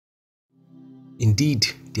Indeed,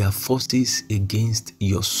 there are forces against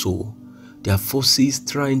your soul. There are forces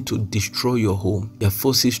trying to destroy your home. There are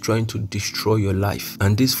forces trying to destroy your life.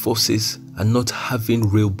 And these forces are not having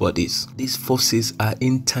real bodies. These forces are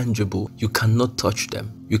intangible. You cannot touch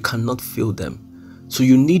them. You cannot feel them. So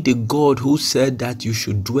you need a God who said that you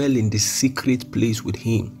should dwell in the secret place with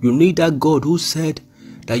him. You need that God who said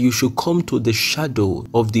that you should come to the shadow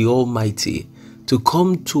of the Almighty, to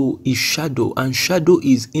come to his shadow, and shadow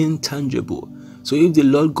is intangible. So if the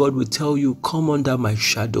Lord God will tell you, come under my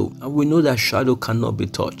shadow, and we know that shadow cannot be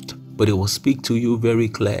touched, but it will speak to you very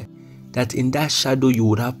clear that in that shadow you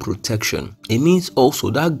would have protection. It means also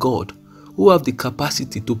that God who have the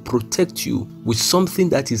capacity to protect you with something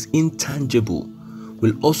that is intangible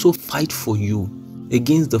will also fight for you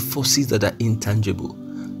against the forces that are intangible.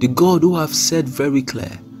 The God who have said very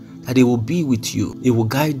clear that he will be with you, he will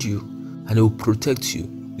guide you, and he will protect you.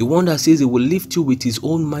 The one that says he will lift you with his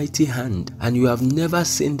own mighty hand, and you have never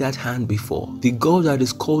seen that hand before. The God that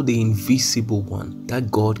is called the invisible one. That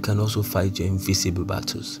God can also fight your invisible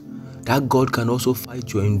battles. That God can also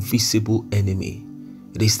fight your invisible enemy.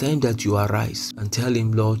 It is time that you arise and tell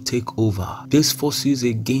him, Lord, take over. These forces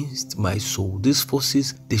against my soul, these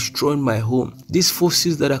forces destroying my home, these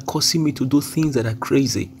forces that are causing me to do things that are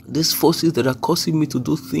crazy, these forces that are causing me to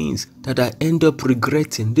do things that I end up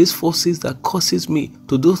regretting, these forces that causes me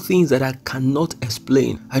to do things that I cannot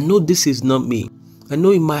explain. I know this is not me. I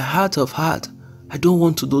know in my heart of heart, I don't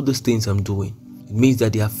want to do these things I'm doing. It means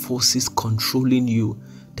that there are forces controlling you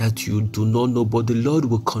that you do not know, but the Lord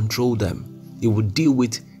will control them. He will deal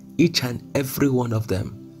with each and every one of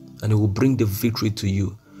them, and he will bring the victory to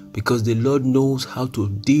you, because the Lord knows how to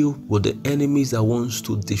deal with the enemies that wants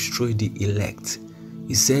to destroy the elect.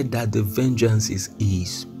 He said that the vengeance is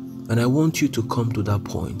his. And I want you to come to that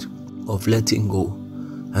point of letting go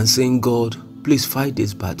and saying, God, please fight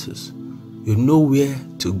these battles. You know where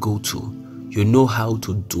to go to. You know how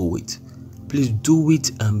to do it. Please do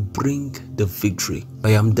it and bring the victory.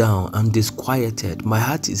 I am down. I'm disquieted. My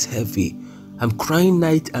heart is heavy. I'm crying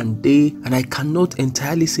night and day, and I cannot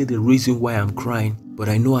entirely say the reason why I'm crying, but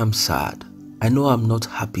I know I'm sad. I know I'm not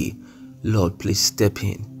happy. Lord, please step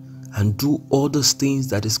in and do all those things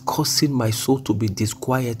that is causing my soul to be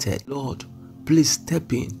disquieted. Lord, please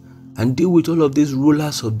step in and deal with all of these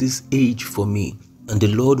rulers of this age for me, and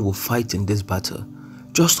the Lord will fight in this battle.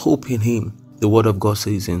 Just hope in him. The word of God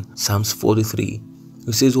says in Psalms 43,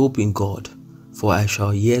 it says, hope in God, for I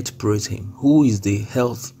shall yet praise him, who is the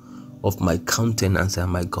health of my countenance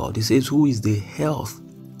and my God. He says, who is the health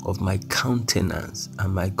of my countenance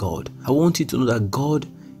and my God. I want you to know that God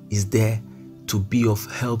is there to be of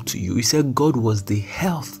help to you. He said God was the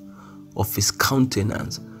health of his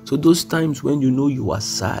countenance. So those times when you know you are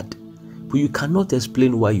sad, but you cannot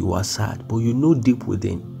explain why you are sad, but you know deep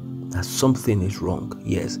within that something is wrong.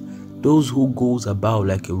 Yes, those who goes about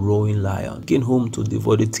like a roaring lion, came home to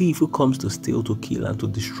devour, the thief who comes to steal, to kill, and to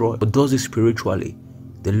destroy, but does it spiritually.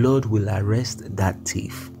 The Lord will arrest that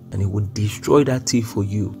thief, and he will destroy that thief for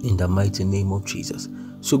you in the mighty name of Jesus.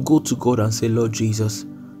 So go to God and say, Lord Jesus,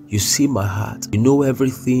 you see my heart. You know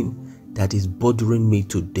everything that is bothering me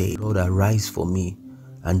today. Lord, arise for me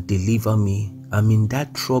and deliver me. I'm in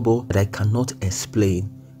that trouble that I cannot explain,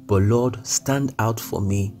 but Lord, stand out for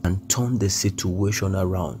me and turn the situation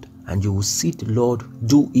around. And you will see the Lord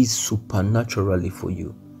do it supernaturally for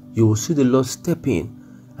you. You will see the Lord step in,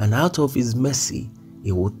 and out of his mercy,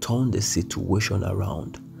 he will turn the situation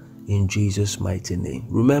around in Jesus' mighty name.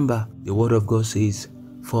 Remember, the word of God says,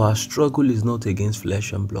 for our struggle is not against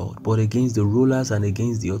flesh and blood, but against the rulers and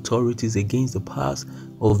against the authorities, against the powers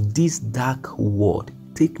of this dark world.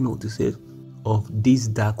 Take note, it says, of this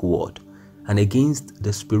dark world, and against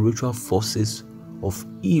the spiritual forces of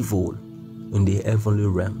evil in the heavenly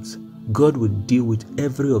realms. God will deal with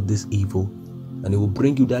every of this evil, and he will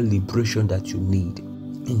bring you that liberation that you need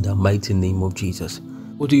in the mighty name of Jesus.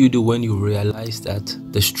 What do you do when you realize that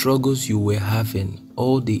the struggles you were having,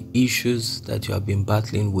 all the issues that you have been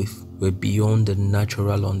battling with, were beyond the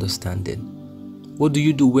natural understanding? What do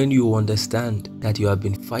you do when you understand that you have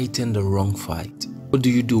been fighting the wrong fight? What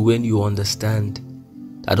do you do when you understand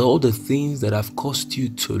that all the things that have caused you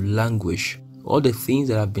to languish, all the things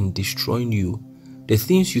that have been destroying you, the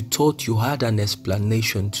things you thought you had an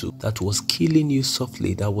explanation to, that was killing you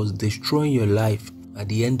softly, that was destroying your life, at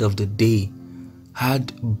the end of the day,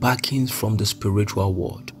 had backings from the spiritual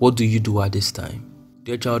world? What do you do at this time?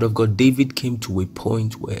 Dear child of God, David came to a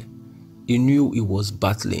point where he knew he was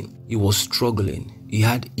battling, he was struggling, he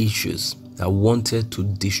had issues that wanted to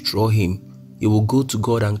destroy him. He will go to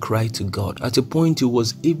God and cry to God. At a point he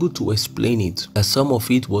was able to explain it, that some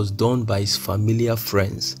of it was done by his familiar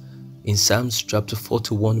friends, in Psalms chapter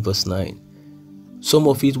 41 verse 9. Some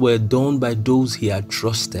of it were done by those he had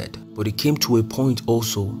trusted, but it came to a point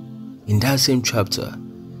also in that same chapter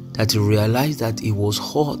that he realized that he was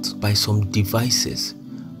hurt by some devices,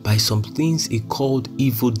 by some things he called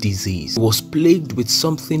evil disease. He was plagued with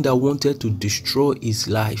something that wanted to destroy his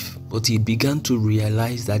life, but he began to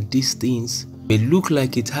realize that these things may look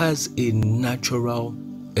like it has a natural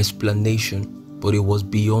explanation, but it was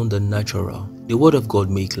beyond the natural. The word of God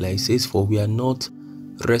makes clear, it says, for we are not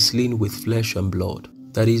wrestling with flesh and blood.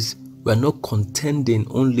 That is, we are not contending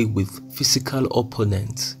only with physical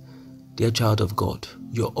opponents. Dear child of God,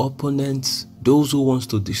 your opponents, those who want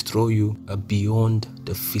to destroy you, are beyond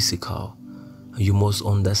the physical. And you must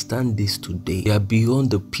understand this today. They are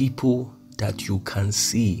beyond the people that you can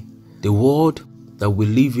see. The world that we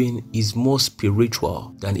live in is more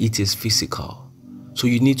spiritual than it is physical. So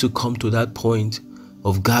you need to come to that point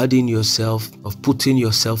of guarding yourself, of putting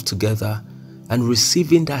yourself together, and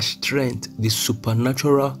receiving that strength, the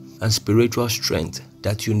supernatural and spiritual strength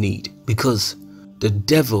that you need. Because the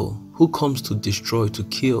devil who comes to destroy, to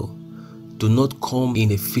kill, do not come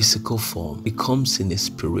in a physical form. It comes in a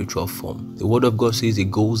spiritual form. The word of God says it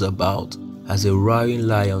goes about as a roaring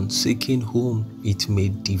lion, seeking whom it may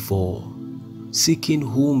devour, seeking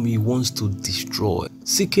whom he wants to destroy,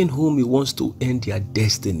 seeking whom he wants to end their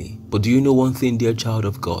destiny. But do you know one thing, dear child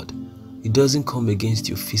of God? It doesn't come against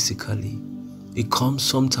you physically. It comes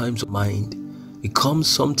sometimes mind. It comes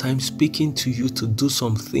sometimes speaking to you to do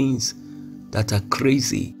some things that are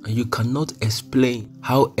crazy, and you cannot explain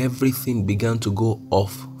how everything began to go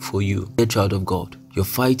off for you. Dear child of God, your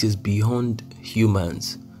fight is beyond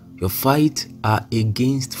humans. Your fight are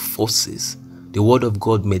against forces. The word of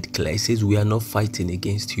God made clear. It says we are not fighting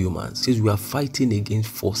against humans. It says we are fighting against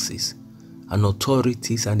forces and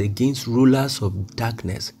authorities and against rulers of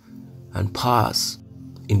darkness and powers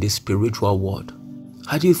in the spiritual world.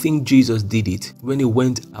 How do you think Jesus did it when he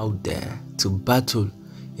went out there to battle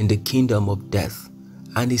in the kingdom of death?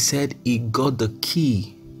 And he said he got the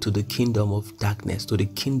key to the kingdom of darkness, to the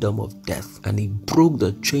kingdom of death. And he broke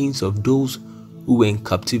the chains of those who were in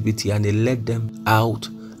captivity, and he led them out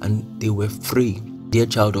and they were free. Dear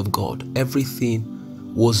child of God,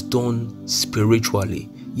 everything was done spiritually.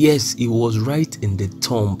 Yes, he was right in the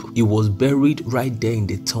tomb. He was buried right there in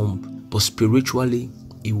the tomb. But spiritually,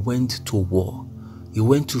 he went to war. He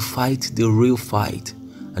went to fight the real fight.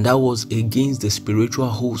 And that was against the spiritual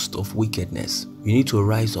host of wickedness. You need to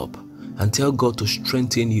rise up and tell God to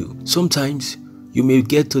strengthen you. Sometimes you may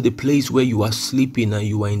get to the place where you are sleeping and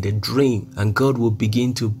you are in the dream, and God will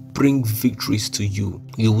begin to bring victories to you.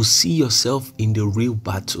 You will see yourself in the real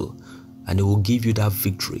battle, and it will give you that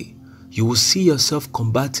victory. You will see yourself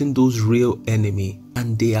combating those real enemies,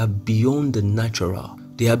 and they are beyond the natural.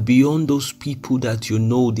 They are beyond those people that you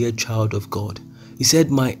know, dear child of God. He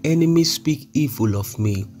said, my enemies speak evil of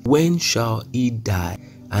me. When shall he die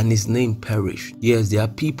and his name perish? Yes, there are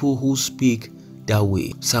people who speak that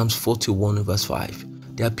way. Psalms 41 verse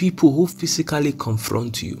 5. There are people who physically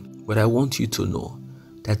confront you. But I want you to know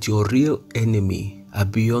that your real enemy are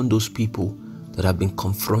beyond those people that have been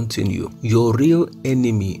confronting you. Your real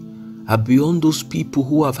enemy are beyond those people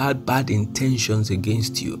who have had bad intentions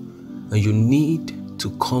against you. And you need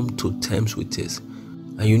to come to terms with this.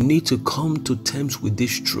 And you need to come to terms with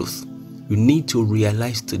this truth. You need to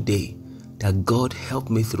realize today that God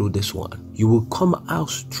helped me through this one. You will come out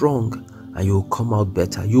strong and you will come out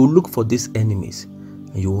better. You will look for these enemies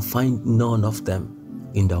and you will find none of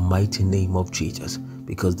them in the mighty name of Jesus,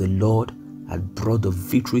 because the Lord had brought the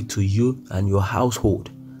victory to you and your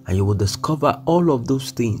household. And you will discover all of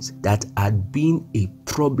those things that had been a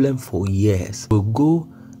problem for years will go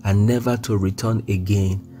and never to return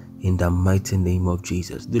again. In the mighty name of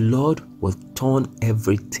Jesus, the Lord will turn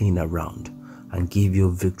everything around and give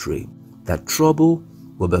you victory. That trouble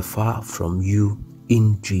will be far from you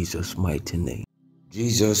in Jesus' mighty name.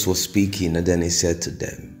 Jesus was speaking, and then he said to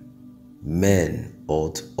them, men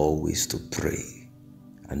ought always to pray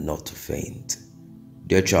and not to faint.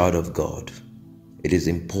 Dear child of God, it is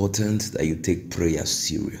important that you take prayer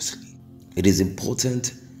seriously. It is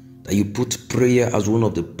important that you put prayer as one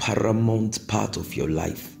of the paramount part of your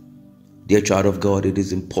life. Dear child of God, it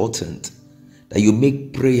is important that you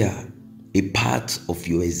make prayer a part of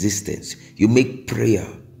your existence. You make prayer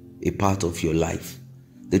a part of your life.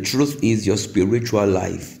 The truth is, your spiritual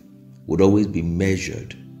life would always be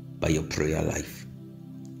measured by your prayer life.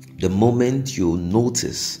 The moment you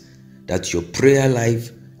notice that your prayer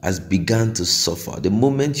life has begun to suffer, the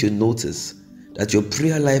moment you notice that your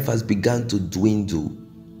prayer life has begun to dwindle,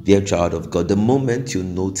 dear child of God, the moment you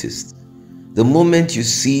notice, the moment you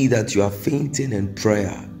see that you are fainting in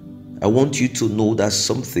prayer I want you to know that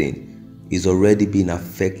something is already being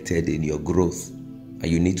affected in your growth, and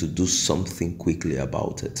you need to do something quickly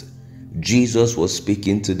about it. Jesus was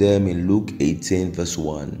speaking to them in Luke 18 verse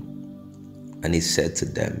 1, and he said to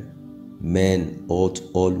them, men ought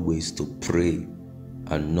always to pray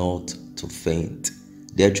and not to faint.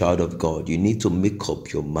 Dear child of God, you need to make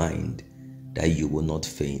up your mind that you will not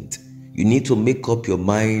faint. You need to make up your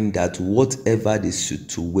mind that whatever the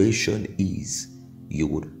situation is, you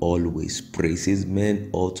would always pray. It says men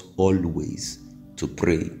ought always to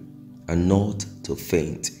pray and not to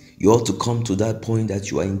faint. You ought to come to that point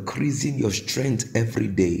that you are increasing your strength every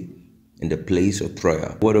day in the place of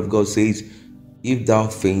prayer. The word of God says, if thou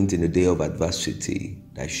faint in the day of adversity,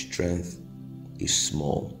 thy strength is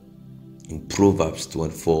small. In Proverbs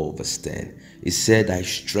 24 verse 10, it said, thy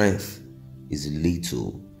strength is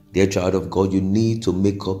little. Dear child of God, you need to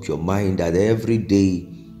make up your mind that every day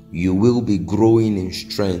you will be growing in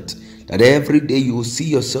strength, that every day you will see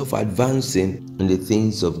yourself advancing in the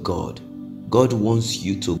things of God. God wants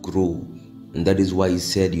you to grow, and that is why he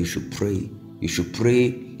said you should pray. You should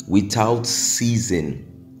pray without ceasing.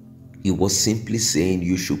 He was simply saying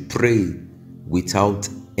you should pray without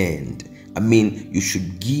end. You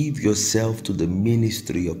should give yourself to the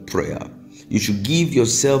ministry of prayer. You should give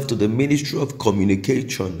yourself to the ministry of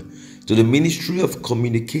communication, to the ministry of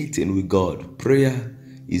communicating with God. Prayer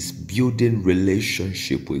is building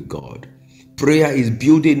relationship with God. Prayer is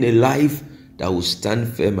building a life that will stand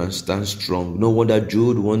firm and stand strong. No wonder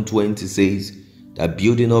Jude 1:20 says that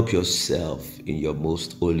building up yourself in your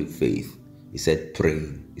most holy faith. He said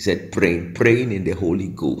praying. He said praying in the Holy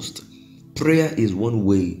Ghost. Prayer is one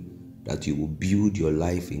way that you will build your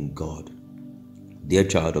life in God. Dear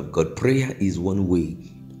child of God, prayer is one way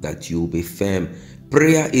that you will be firm.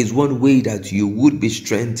 Prayer is one way that you would be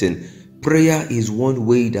strengthened. Prayer is one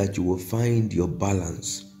way that you will find your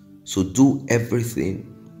balance. So do everything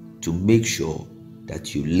to make sure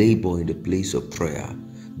that you labor in the place of prayer.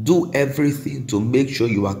 Do everything to make sure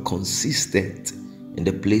you are consistent in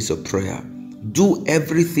the place of prayer. Do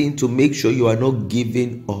everything to make sure you are not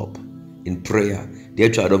giving up in prayer. Dear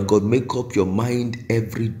child of God, make up your mind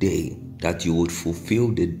every day that you would fulfill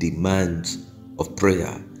the demands of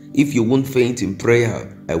prayer. If you won't faint in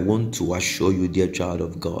prayer, I want to assure you, dear child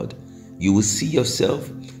of God, you will see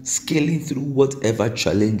yourself scaling through whatever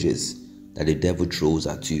challenges that the devil throws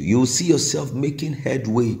at you. You will see yourself making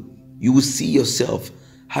headway. You will see yourself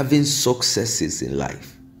having successes in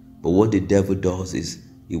life. But what the devil does is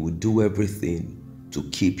he will do everything to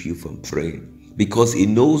keep you from praying, because he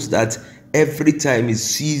knows that every time he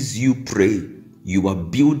sees you pray, you are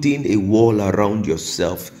building a wall around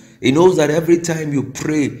yourself. He knows that every time you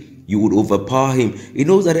pray, you would overpower him. He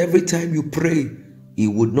knows that every time you pray, he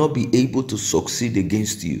would not be able to succeed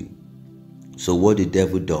against you. So what the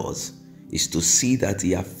devil does is to see that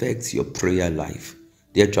he affects your prayer life.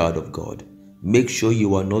 Dear child of God, make sure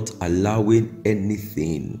you are not allowing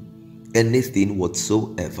anything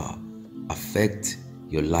whatsoever affect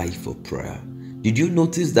your life of prayer. Did you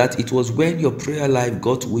notice that it was when your prayer life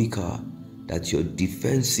got weaker that your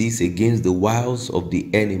defenses against the wiles of the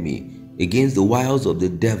enemy, against the wiles of the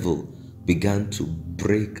devil, began to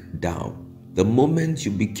break down? The moment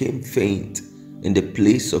you became faint in the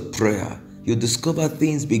place of prayer, you discover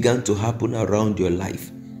things began to happen around your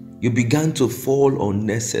life. You began to fall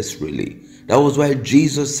unnecessarily. That was why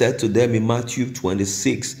Jesus said to them in Matthew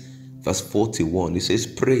 26 verse 41, he says,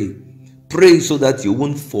 pray so that you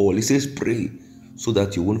won't fall. He says, pray so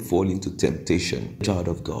that you won't fall into temptation. Child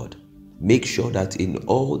of God, make sure that in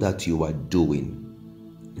all that you are doing,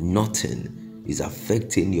 nothing is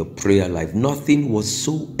affecting your prayer life. Nothing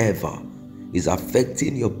whatsoever is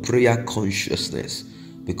affecting your prayer consciousness,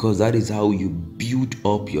 because that is how you build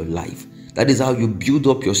up your life. That is how you build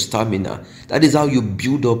up your stamina. That is how you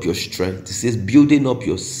build up your strength. It says building up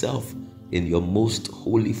yourself in your most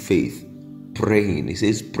holy faith, praying. It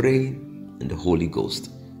says praying in the Holy Ghost.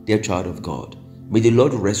 Dear child of God, may the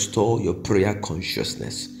Lord restore your prayer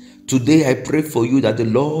consciousness. Today I pray for you that the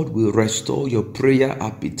Lord will restore your prayer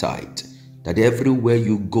appetite, that everywhere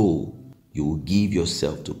you go, you will give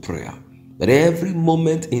yourself to prayer, that every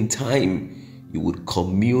moment in time you would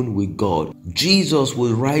commune with God. Jesus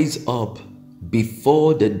will rise up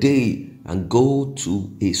before the day and go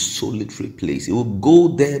to a solitary place. He will go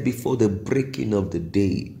there before the breaking of the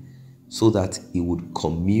day, so that he would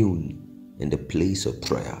commune in the place of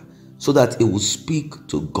prayer, so that he would speak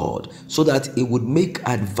to God, so that he would make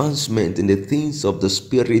advancement in the things of the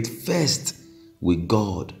Spirit first with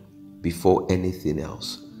God before anything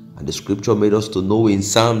else. And the scripture made us to know in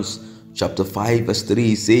Psalms chapter 5 verse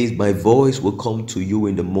 3, it says, my voice will come to you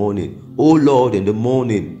in the morning. O Lord, in the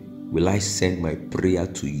morning will I send my prayer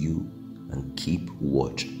to you and keep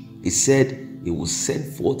watch. He said he will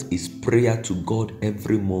send forth his prayer to God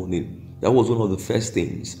every morning. That was one of the first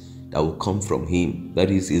things that will come from him. That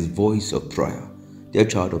is his voice of prayer. Dear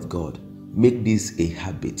child of God, make this a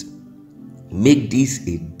habit. Make this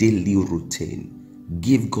a daily routine.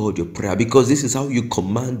 Give God your prayer, because this is how you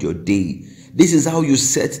command your day. This is how you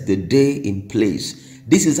set the day in place.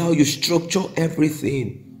 This is how you structure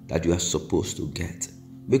everything that you are supposed to get.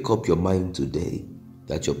 Make up your mind today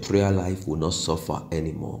that your prayer life will not suffer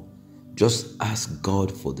anymore. Just ask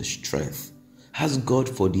God for the strength. Ask God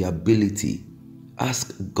for the ability.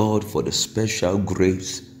 Ask God for the special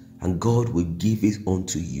grace, and God will give it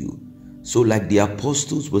unto you. So like the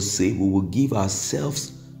apostles will say, we will give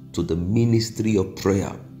ourselves to the ministry of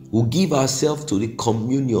prayer. We'll give ourselves to the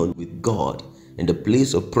communion with God in the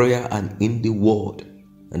place of prayer and in the word.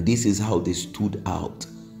 And this is how they stood out.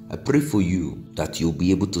 I pray for you that you'll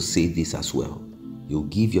be able to say this as well. You'll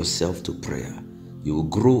give yourself to prayer. You will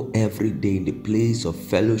grow every day in the place of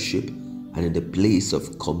fellowship and in the place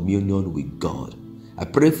of communion with God. I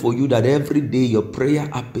pray for you that every day your prayer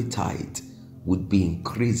appetite would be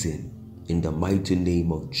increasing in the mighty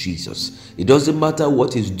name of Jesus. It doesn't matter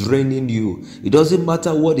what is draining you. It doesn't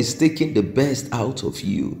matter what is taking the best out of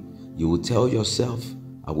you. You will tell yourself,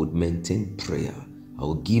 I would maintain prayer. I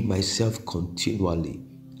will give myself continually.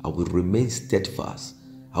 I will remain steadfast.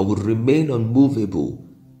 I will remain unmovable.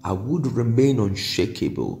 I would remain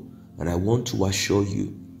unshakable. And I want to assure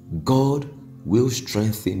you, God will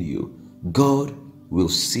strengthen you. God will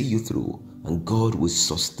see you through, and God will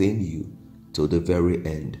sustain you till the very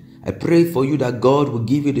end. I pray for you that God will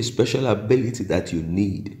give you the special ability that you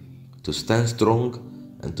need to stand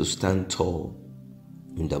strong and to stand tall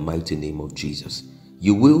in the mighty name of Jesus.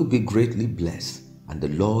 You will be greatly blessed, and the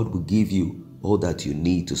Lord will give you all that you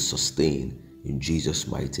need to sustain in Jesus'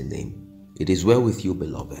 mighty name. It is well with you,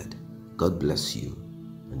 beloved. God bless you,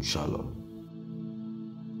 and shalom.